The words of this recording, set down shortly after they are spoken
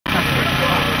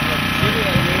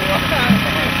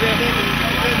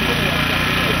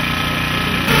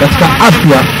katika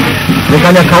afya.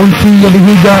 Serikali ya kaunti ya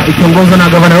Vihiga ikiongozwa na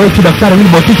gavana wetu Daktari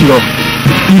Ottichilo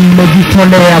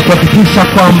imejitolea kuhakikisha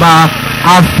kwamba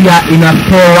afya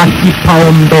inapewa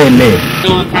kipaumbele.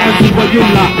 Kwa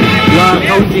jumla wa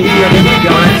kaunti hii ya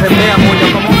Vihiga wanatembea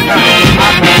moja kwa moja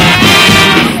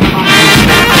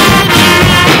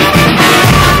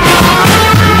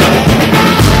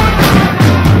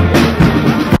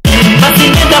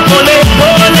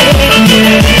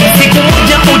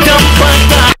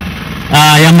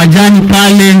ya majani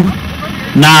pale,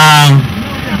 na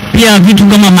pia vitu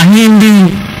kama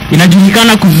mahindi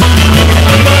inajulikana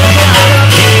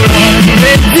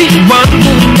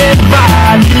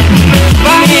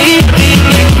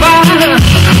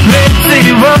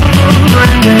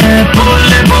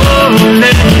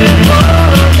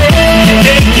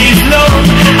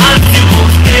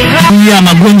ya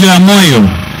magonjwa ya moyo.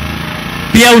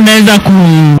 Pia unaweza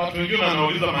watu wengine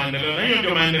wanauliza maendeleo, na hiyo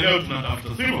ndio maendeleo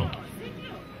tunatafuta, sivyo?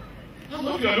 That's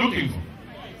what we are looking for.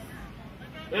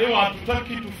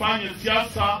 Hatutaki tufanye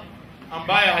siasa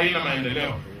ambayo haina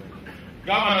maendeleo.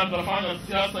 Gavana tutafanya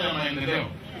siasa ya maendeleo.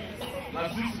 Na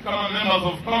sisi kama members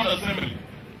of county assembly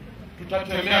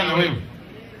tutatembea na wewe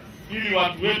ili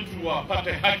watu wetu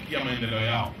wapate haki ya maendeleo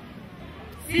yao.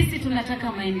 Sisi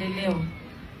tunataka maendeleo.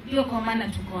 Ndio kwa maana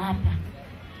tuko hapa.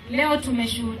 Leo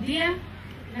tumeshuhudia,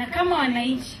 na kama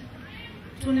wananchi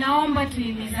tunaomba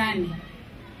tuimizane.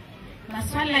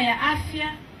 Masuala ya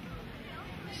afya,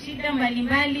 shida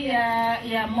mbalimbali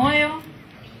ya moyo,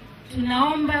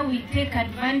 tunaomba we take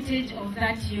advantage of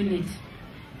that unit.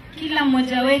 Kila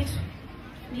mmoja wetu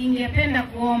ningependa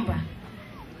kuomba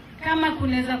kama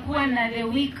kunaweza kuwa na the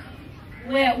week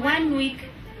where 1 week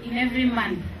in every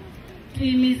month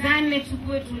tuimizane,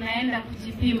 tukue tunaenda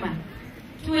kujipima,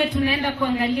 tuwe tunaenda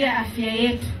kuangalia afya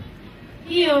yetu.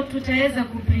 Hiyo tutaweza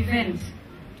kuprevent.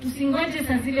 Tusingoje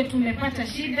saa zile tumepata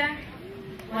shida,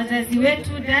 wazazi wetu,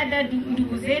 dada,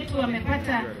 ndugu zetu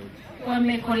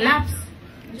wamecollapse,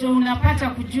 ndio unapata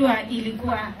kujua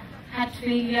ilikuwa heart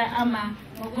failure ama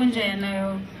magonjwa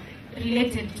yanayo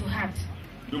related to heart.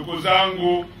 Ndugu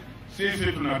zangu, sisi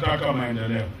tunataka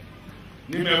maendeleo.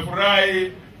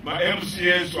 Nimefurahi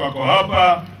MCAs wako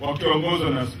hapa wakiongozwa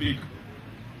na speaker,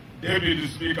 deputy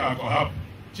speaker wako hapa,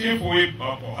 chief whip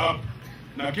wako hapa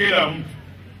na kila mtu.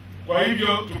 Kwa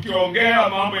hivyo tukiongea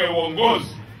mambo ya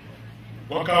uongozi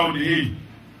wa kaunti hii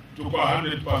tuko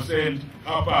 100%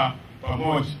 hapa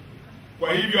pamoja.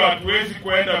 Kwa hivyo hatuwezi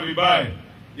kuenda vibaya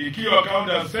ikiwa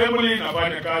county assembly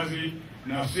inafanya kazi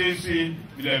na sisi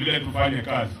vile vile tufanye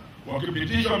kazi.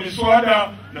 Wakipitisha miswada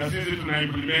na sisi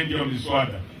tunaimplement hiyo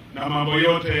miswada, na mambo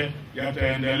yote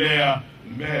yataendelea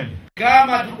mbele.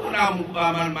 Kama tuko na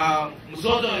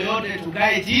mzozo yote,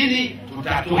 tukae chini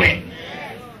tutatue.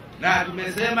 Na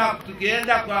tumesema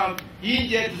tukienda kwa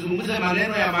nje tuzungumze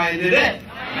maneno ya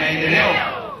maendeleo.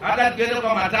 Hata tukienda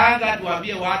kwa matanga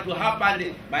tuambie watu hapa ni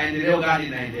maendeleo gani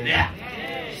inaendelea.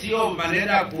 Sio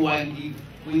maneno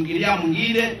kuingilia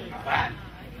mwingine, hapana.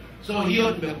 So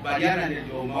hiyo tumekubaliana,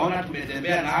 ndio umeona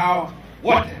tumetembea na hao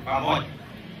wote pamoja.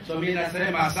 So mimi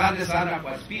nasema asante sana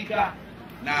kwa speaker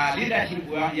na leadership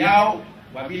yao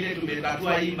kwa vile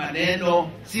tumetatua hii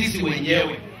maneno sisi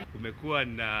wenyewe. Kumekuwa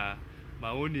na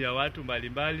maoni ya watu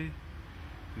mbalimbali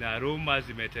na rumors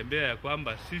zimetembea ya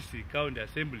kwamba sisi county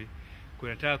assembly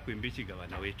kunataka kuimbichi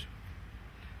gavana wetu.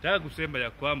 Nataka kusema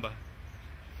ya kwamba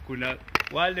kuna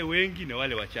wale wengi na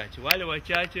wale wachache. Wale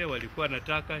wachache walikuwa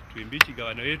nataka tuimbichi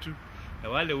gavana wetu, na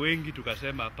wale wengi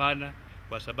tukasema hapana,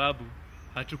 kwa sababu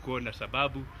hatukuona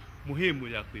sababu muhimu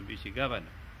ya kuimbichi gavana.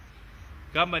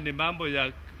 Kama ni mambo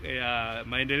ya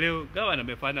maendeleo, gavana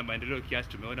amefanya maendeleo kiasi.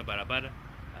 Tumeona barabara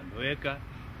ameweka,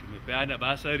 tumepeana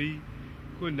basari,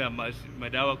 kuna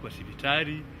madawa kwa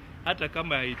hospitali. Hata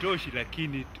kama haitoshi,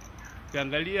 lakini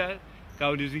ukiangalia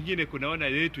kaunti zingine kunaona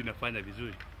yetu inafanya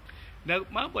vizuri. Na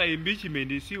mambo ya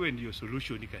impeachment isiwe ndio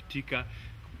solution katika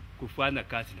kufanya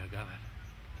kazi na gavana.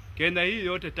 Kenya hii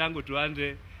yote tangu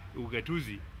tuanze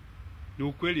ugatuzi, ni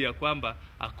ukweli ya kwamba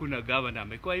hakuna gavana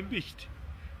amekuwa impeached.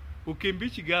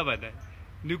 Ukimpeach gavana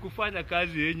ni kufanya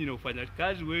kazi yenyu na ufanya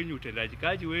kazi wenyu, utendaji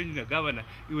kazi wenyu na gavana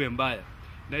iwe mbaya.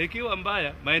 Na ikiwa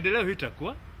mbaya, maendeleo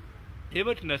itakuwa.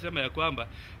 Hivyo tunasema ya kwamba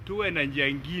tuwe na njia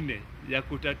nyingine ya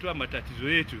kutatua matatizo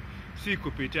yetu, si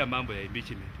kupitia mambo ya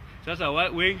impeachment. Sasa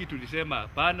wengi tulisema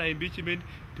hapana impeachment,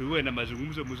 tuwe na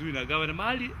mazungumzo mzuri na gavana,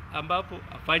 mahali ambapo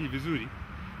afanyi vizuri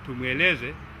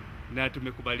tumueleze, na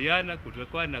tumekubaliana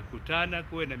kutakuwa na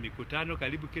kuwe na mikutano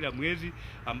karibu kila mwezi,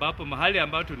 ambapo mahali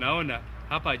ambapo tunaona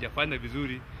hapa hajafanya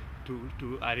vizuri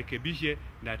tuarekebishe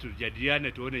na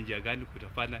tujadiliane tuone njia gani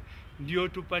kutafanya, ndio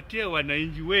tupatie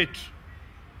wananchi wetu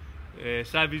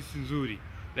service nzuri.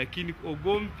 lakini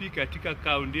ugomvi katika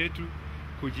kaunti yetu,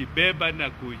 kujibeba na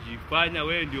kujifanya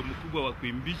wewe ndio mkubwa wa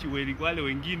kuimbichi wale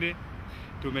wengine,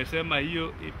 tumesema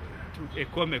hiyo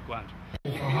ekome kwanza.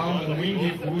 Ufahamu mwingi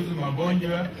kuhusu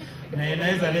magonjwa na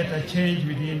inaweza leta change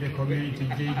within the community.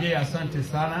 JJ, asante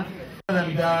sana. Other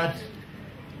than that,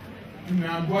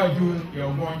 tumeambiwa juu ya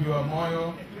ugonjwa wa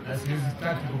moyo na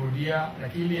sitaki kurudia,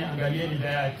 lakini angalieni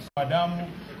diet wa damu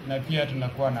na pia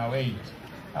tunakuwa na weight.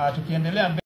 Tukiendelea